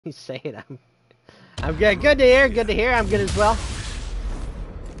He's saying I'm good. Good to hear. Good to hear. I'm good as well.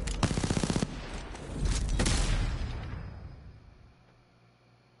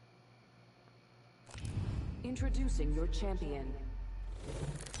 Introducing your champion.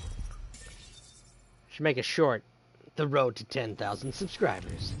 Should make it short. The road to 10,000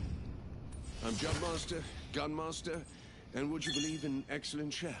 subscribers. I'm Jumpmaster, Gunmaster, and would you believe an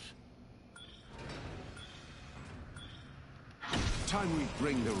excellent chef? Time we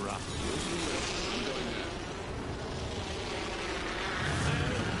bring the rough.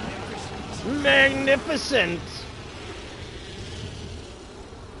 Magnificent!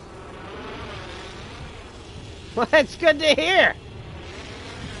 Well, that's good to hear.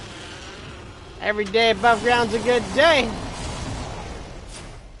 Every day above ground's a good day.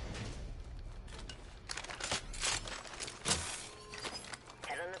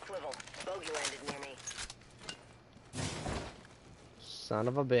 Head on the swivel. Bogey landed near me. Son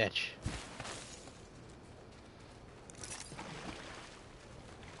of a bitch.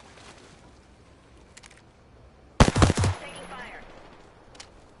 Taking fire.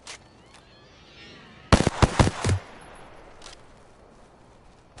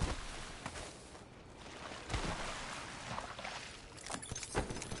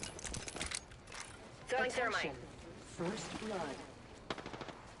 Throwing thermite. First blood.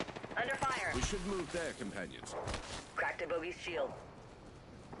 Under fire. We should move there, companions. Cracked a bogey's shield.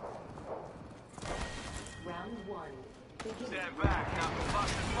 Round one. Begin. Stand back, now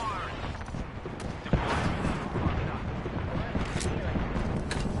combustion firing.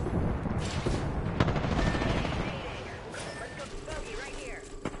 Let's go bogey right here.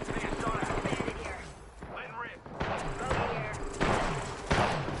 Man, shot out. Bandit here. Letting rip. Bogey here.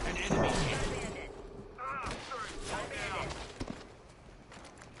 An enemy hit. Bandit. Ah, sorry. One bandit.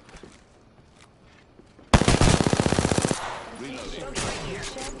 Reloading. Bogey right here.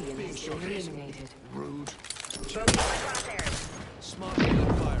 Champion has been eliminated. Rude. Bogey in my crosshairs. Smart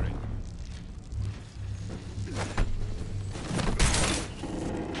bullet firing.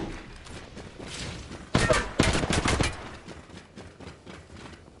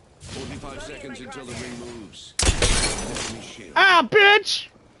 "45 seconds until the ring moves. Enemy shield. Ah, bitch!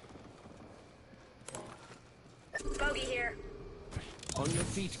 Bogey here. On your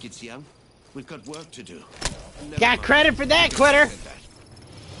feet, Gitzian. We've got work to do. Never Got mind. credit for that, quitter. Said that.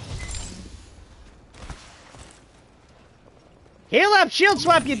 Heal up, shield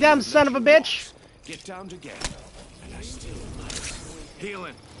swap, you dumb son of a bitch. Get downed again. And I still must.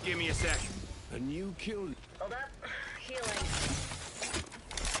 Healing. Give me a sec. A new kill. Hold up. Healing.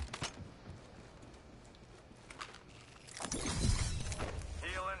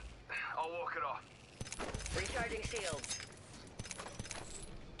 Healing. I'll walk it off. Recharging shields.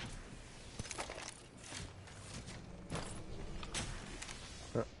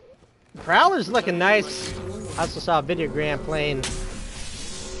 Prowler's looking nice. I also saw a videogram playing.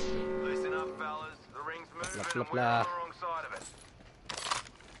 Listen up, fellas. The ring's moving Blah, blah, and we're on blah. the wrong side of it.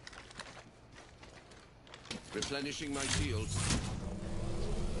 Replenishing my shields.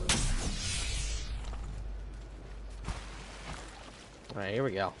 Alright, here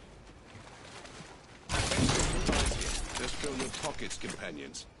we go. Let's fill your pockets,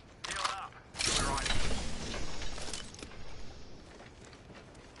 companions. Healing up. We're right.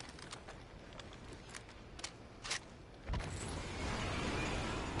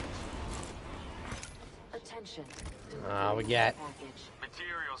 Attention. We got Package.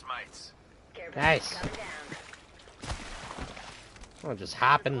 Materials, mates. Care Nice. package coming down. oh, just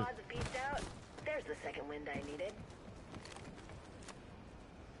hopping. Quads have pieced out. There's the second wind I needed.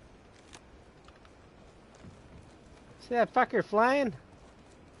 See that fucker flying?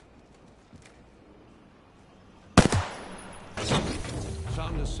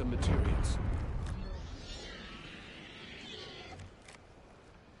 Found us some materials.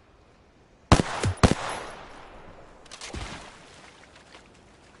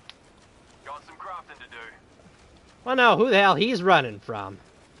 Got some crafting to do. Well, no, who the hell he's running from?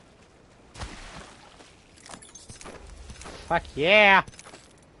 Fuck yeah!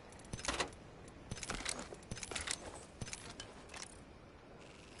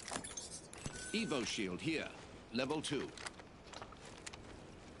 Evo shield here. Level 2.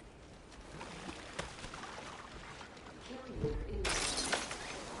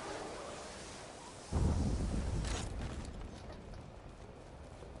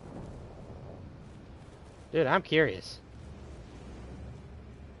 Dude, I'm curious.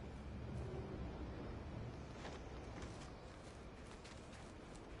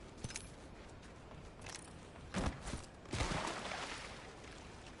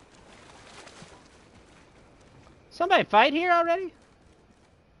 Somebody fight here already?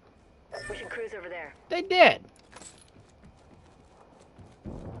 We should cruise over there. They did.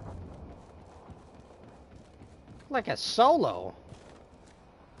 Like a solo.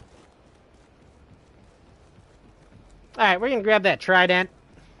 Alright, we're gonna grab that trident.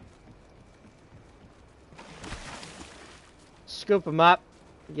 Scoop him up.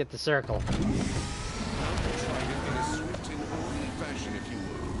 Get the circle. Try it in a swift and orderly fashion, if you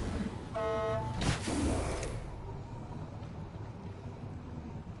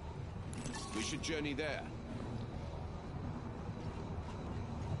would. We should journey there.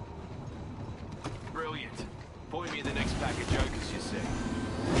 Brilliant. Point me at the next pack of jokers, you see.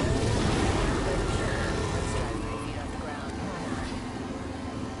 Let's try my feet off the ground.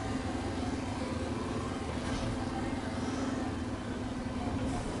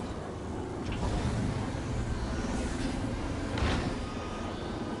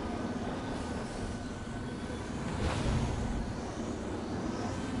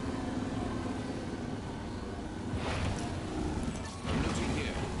 I'm looting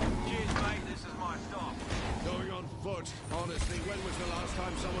here. Cheers, mate. This is my stop. Going on foot. Honestly, when was the last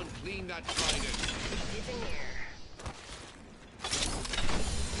time someone cleaned that trident? It's in here.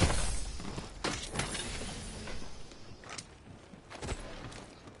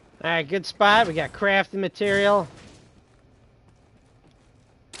 Alright, good spot. We got crafting material.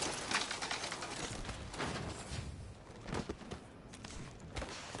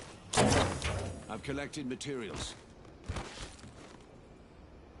 I've collected materials.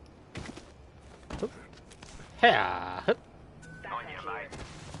 Yeah. On you, mate.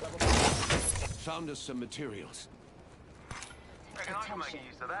 Found us some materials. Reckon I can make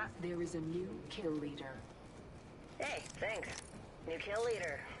use of that. There is a new kill leader. Hey, thanks. New kill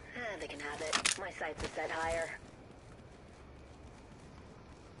leader. They can have it. My sights are set higher.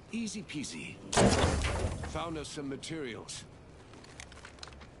 Easy peasy. Found us some materials.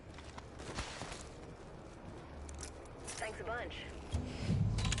 Thanks a bunch.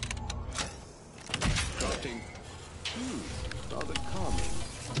 Crafting. Rather calming.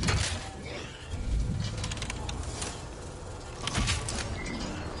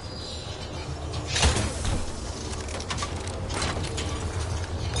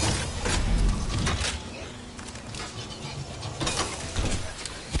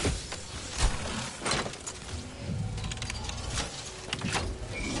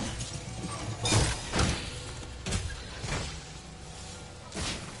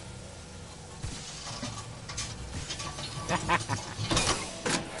 Round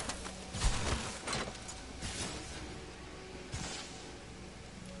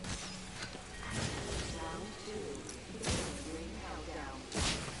 2. Ring countdown.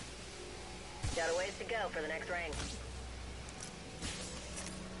 Got a ways to go for the next ring.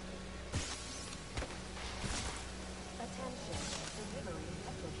 Attention. Delivering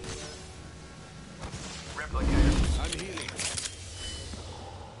replicator. Replicator. I'm healing.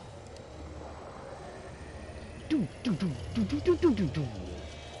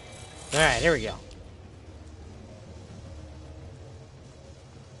 Alright, here we go.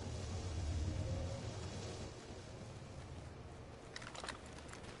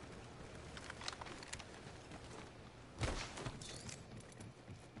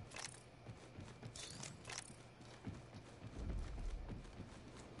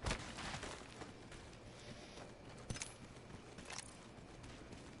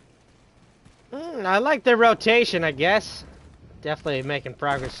 I like the rotation, I guess. Definitely making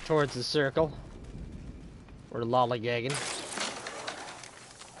progress towards the circle. We're lollygagging.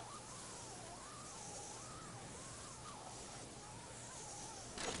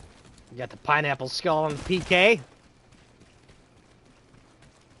 You got the pineapple skull on the PK.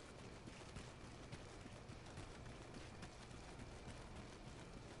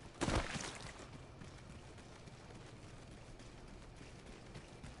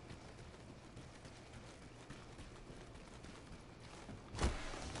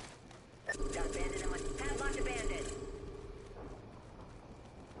 Got a bandit on my padlocked a bandit.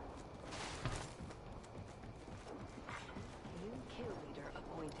 New kill leader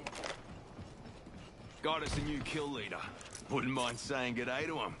appointed. Got us a new kill leader. Wouldn't mind saying good day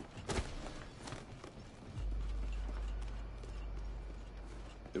to him.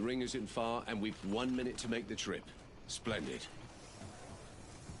 The ring isn't far, and we've 1 minute to make the trip. Splendid.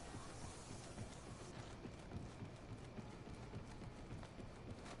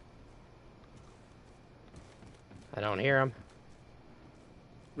 I don't hear him.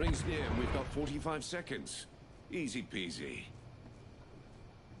 Ring's near, and we've got 45 seconds. Easy peasy.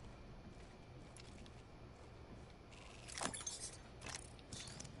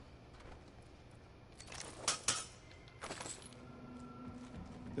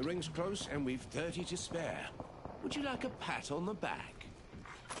 The ring's close and we've 30 to spare. Would you like a pat on the back?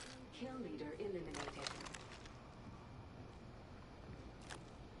 Kill leader eliminated.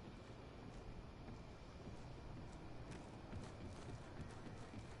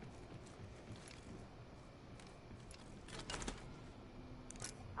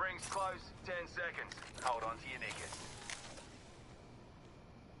 Rings close, 10 seconds. Hold on to your knickers.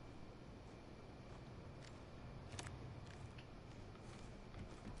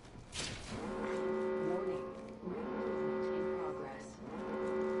 Warning. Ring movement in progress.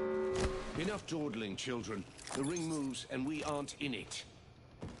 Enough dawdling, children. The ring moves and we aren't in it.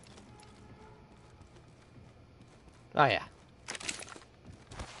 Oh yeah.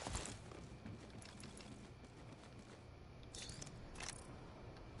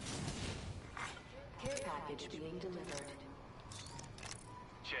 Care package being delivered.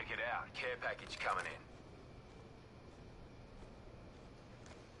 Check it out. Care package coming in.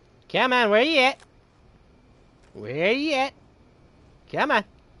 Come on, where you at? Where you at? Come on.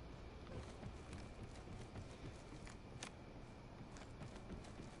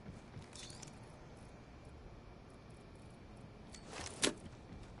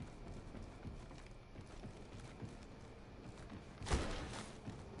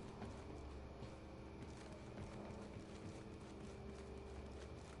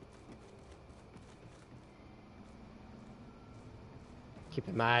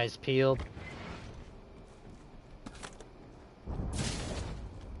 Keeping my eyes peeled.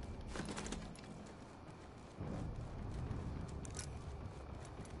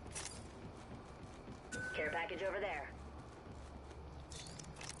 Care package over there.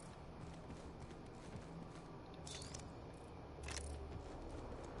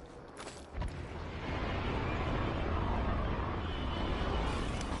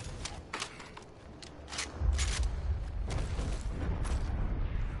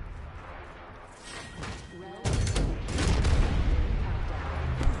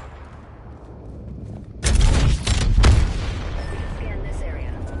 Scan this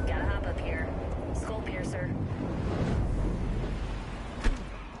area. Gotta hop up here. Skull piercer.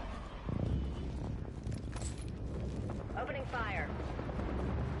 Opening fire.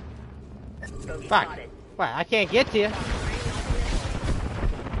 Bogey Fuck. spotted. Why, I can't get to you. Yes,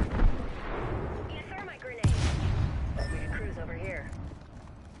 sir, my grenade. We can cruise over here.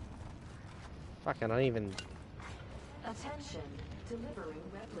 Fuck, I don't even... Attention. Delivering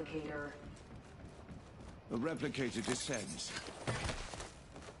replicator. A replicator descends.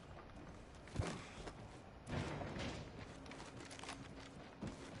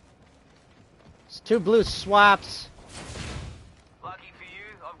 It's 2 blue swaps. Lucky for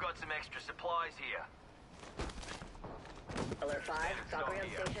you, I've got some extra supplies here. Alert 5, Valkyrie on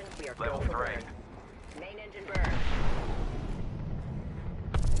Here. station. We are Level go for 3. burn. Main engine burn.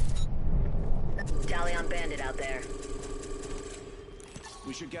 Tally on bandit out there.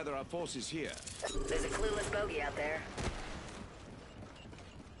 We should gather our forces here. There's a clueless bogey out there.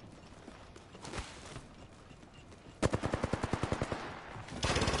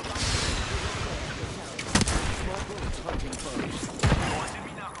 Small bullets hunting foes. One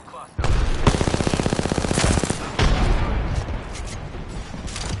enemy knuckle cluster.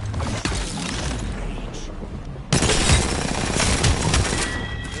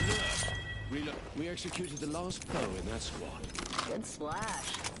 We executed the last foe in that squad. Good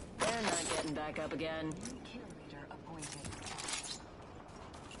splash. They're not getting back up again. Kill leader appointed.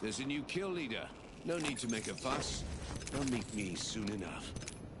 There's a new kill leader. No need to make a fuss. They'll meet me soon enough.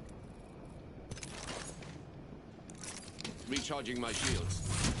 Recharging my shields.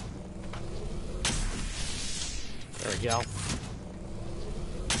 There we go.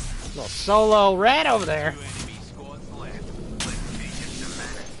 Little solo red over there. 2 enemy squads left. Let's teach it some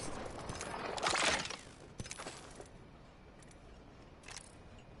manners.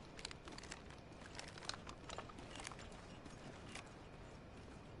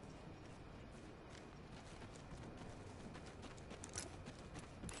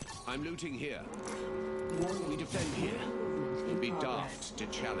 I'm looting here. We defend here. Movement It'd in be progress. daft to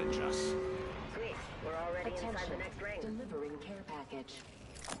challenge us. Sweet. We're already inside Attention. the next ring. Delivering care package.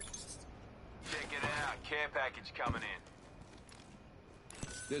 Check it out. Care package coming in.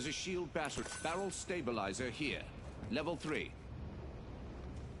 There's a shield barrel stabilizer here. Level 3.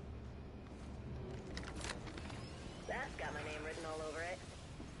 That's got my name written all over it.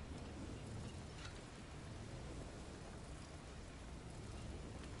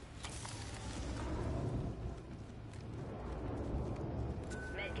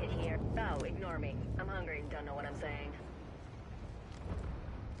 Medkit here. Oh, ignore me. I'm hungry and don't know what I'm saying.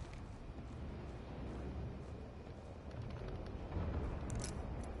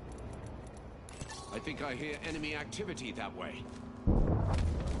 I think I hear enemy activity that way.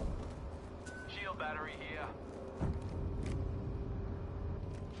 Shield battery here.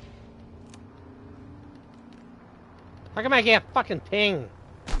 How come I get a fucking ping?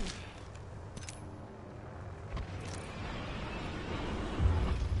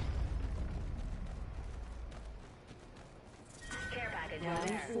 Care package over Round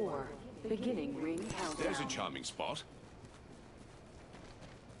there. 4. Beginning ring countdown. There's a charming spot.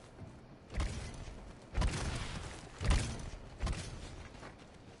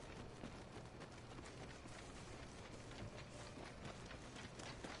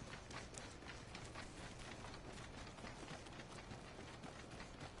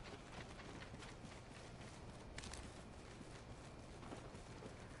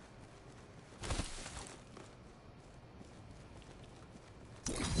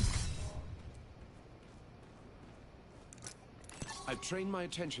 I've trained my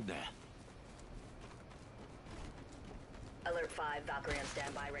attention there. Alert 5, Valkyrie on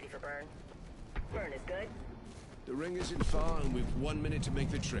standby, ready for burn. Burn is good. The ring isn't far, and we've 1 minute to make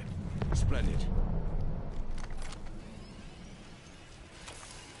the trip. Splendid.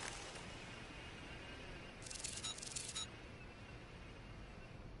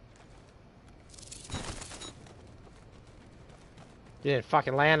 You didn't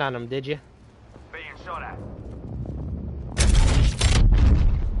fucking land on him, did you? Being shot at.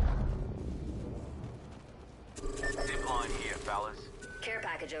 Zip line here, fellas. Care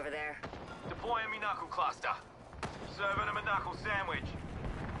package over there. Deploying me knuckle cluster. Serving him a knuckle sandwich.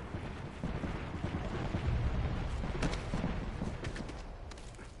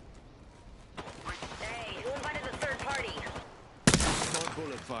 Hey, who invited the third party? Smart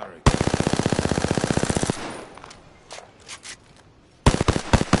bullet firing.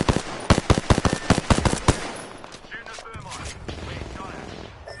 Shooting a thermite. Being shot at.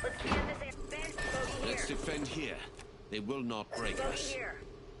 Let's scan this area. Bogey Let's here. defend here. They will not break Bogey us. here.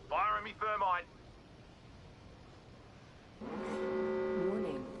 Firing me thermite.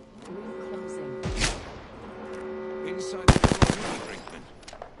 Warning. Ring closing. Inside the door, Brinkman.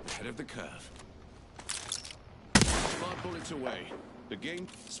 Ahead of the curve. Smart bullets away. The game,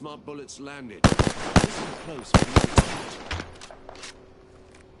 smart bullets landed. Listen close. Please.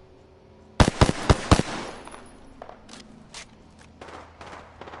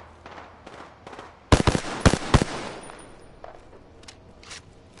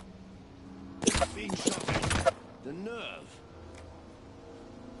 Being shot at. The nerve.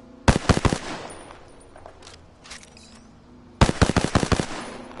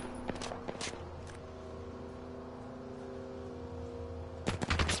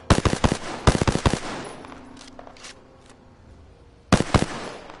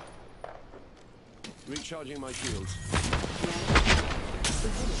 Recharging my shields.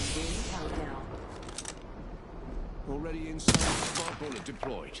 Beginning ring countdown. Already inside. Smart bullet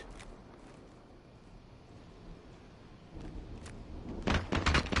deployed.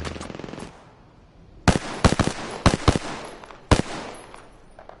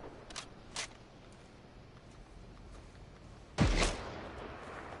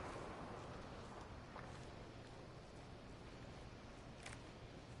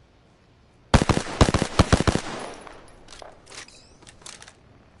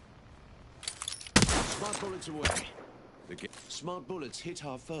 Smart bullets away. Smart bullets hit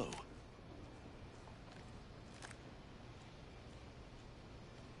our foe.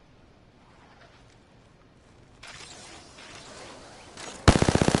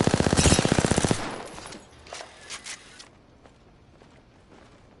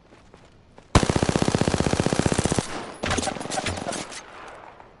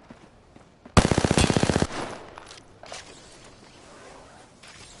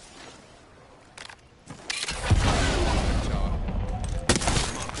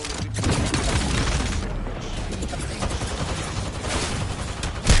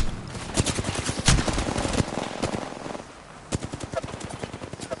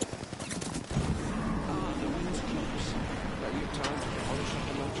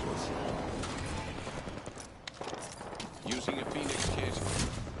 Using a Phoenix kit.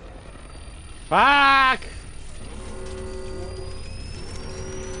 Fuck!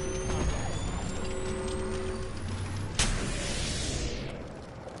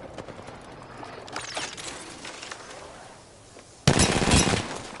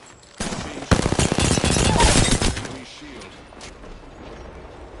 Being shot. Enemy shield.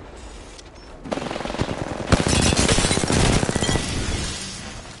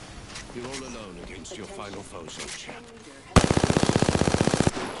 You're all alone against your final foes, old chap.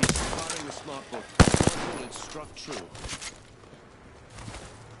 Keep firing the smart bullet. Smart bullet struck true.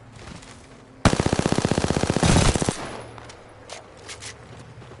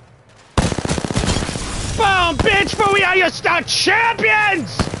 your Star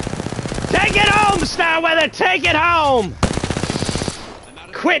Champions! Take it home, Starweather! Take it home!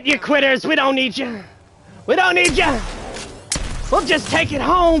 Quit, you quitters! We don't need you! We don't need you! We'll just take it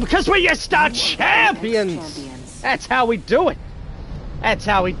home because we're your Star Champions! That's how we do it! That's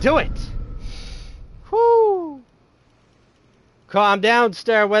how we do it! Whoo! Calm down,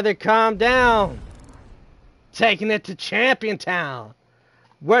 Starweather, calm down! Taking it to Champion Town!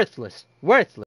 Worthless, worthless.